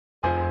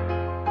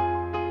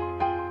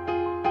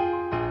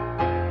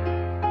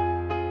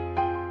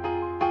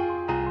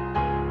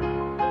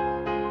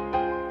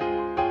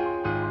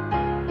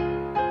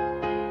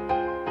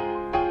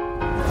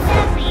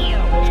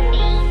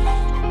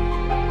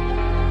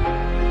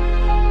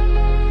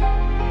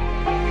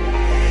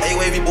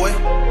wavy boy.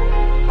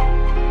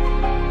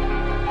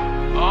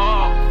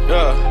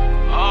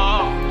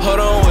 Hold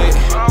on, wait.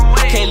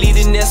 Can't leave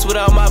the nest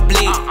without my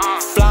blick.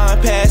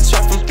 Flying past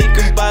trap, I'm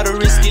thinking about a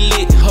risky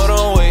lick. Hold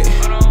on, wait.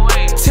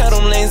 Tell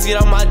them lanes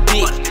get on my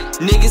dick.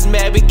 Niggas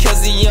mad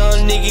because a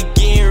young nigga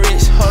getting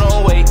rich. Hold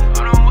on, wait.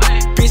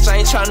 Bitch, I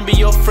ain't tryna be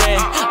your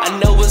friend. I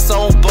know it's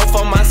on both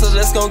of mine, so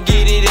let's gon'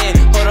 get it in.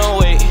 Hold on,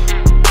 wait.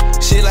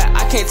 Shit like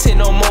I can't take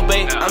no more,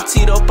 babe. I'm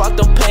teed up off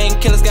the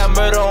painkillers, got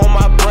murder on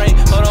my brain.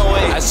 Hold on,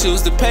 wait. I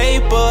choose the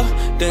paper,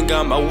 then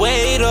got my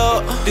weight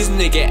up. This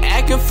nigga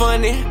acting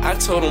funny, I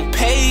told him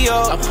pay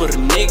up. I put a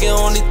nigga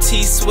on the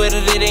T-sweater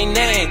that ain't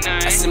name.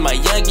 I sent my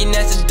youngin'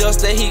 at the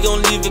dust that he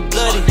gon' leave it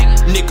bloody.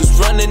 Niggas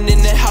running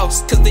in the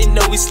house, cause they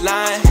know we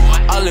slime.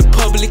 All in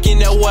public in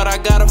that water, I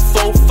got a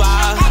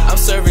 4-5. I'm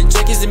serving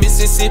junkies in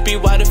Mississippi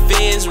while the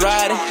feds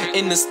riding.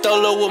 In the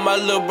stolo with my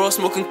little bro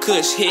smoking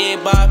kush, head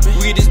bopping.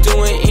 We just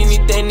doing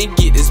anything to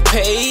get this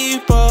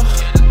paper.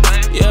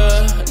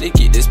 Yeah, to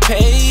get this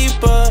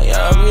paper.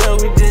 Yeah,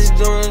 we just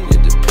doing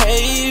get the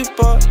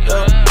paper.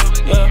 Yeah,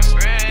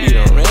 we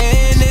done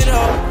ran it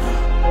up.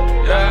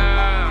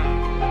 Yeah.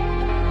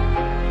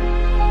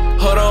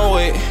 Hold on,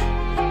 wait.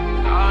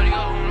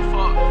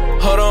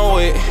 Hold on,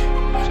 wait.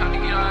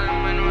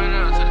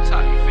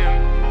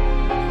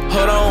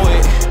 Hold on,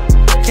 wait.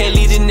 Can't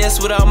leave the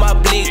nest without my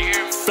blick.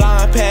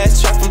 Flying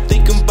past trap, I'm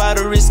thinking about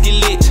a risky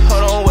lich.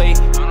 Hold on, wait.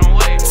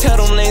 Tell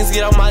them lanes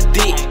get on my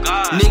dick.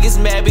 Niggas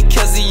mad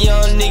because a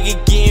young nigga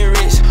getting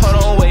rich.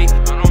 Hold on, wait.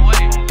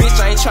 Bitch,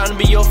 I ain't tryna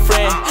be your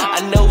friend.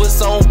 I know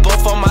it's on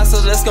both of mine, so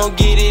let's gon'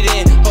 get it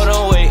in. Hold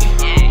on, wait.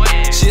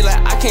 Shit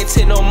like I can't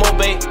take no more,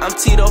 babe. I'm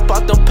teed up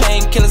off them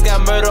painkillers,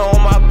 got murder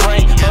on my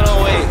brain. Hold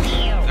on, wait.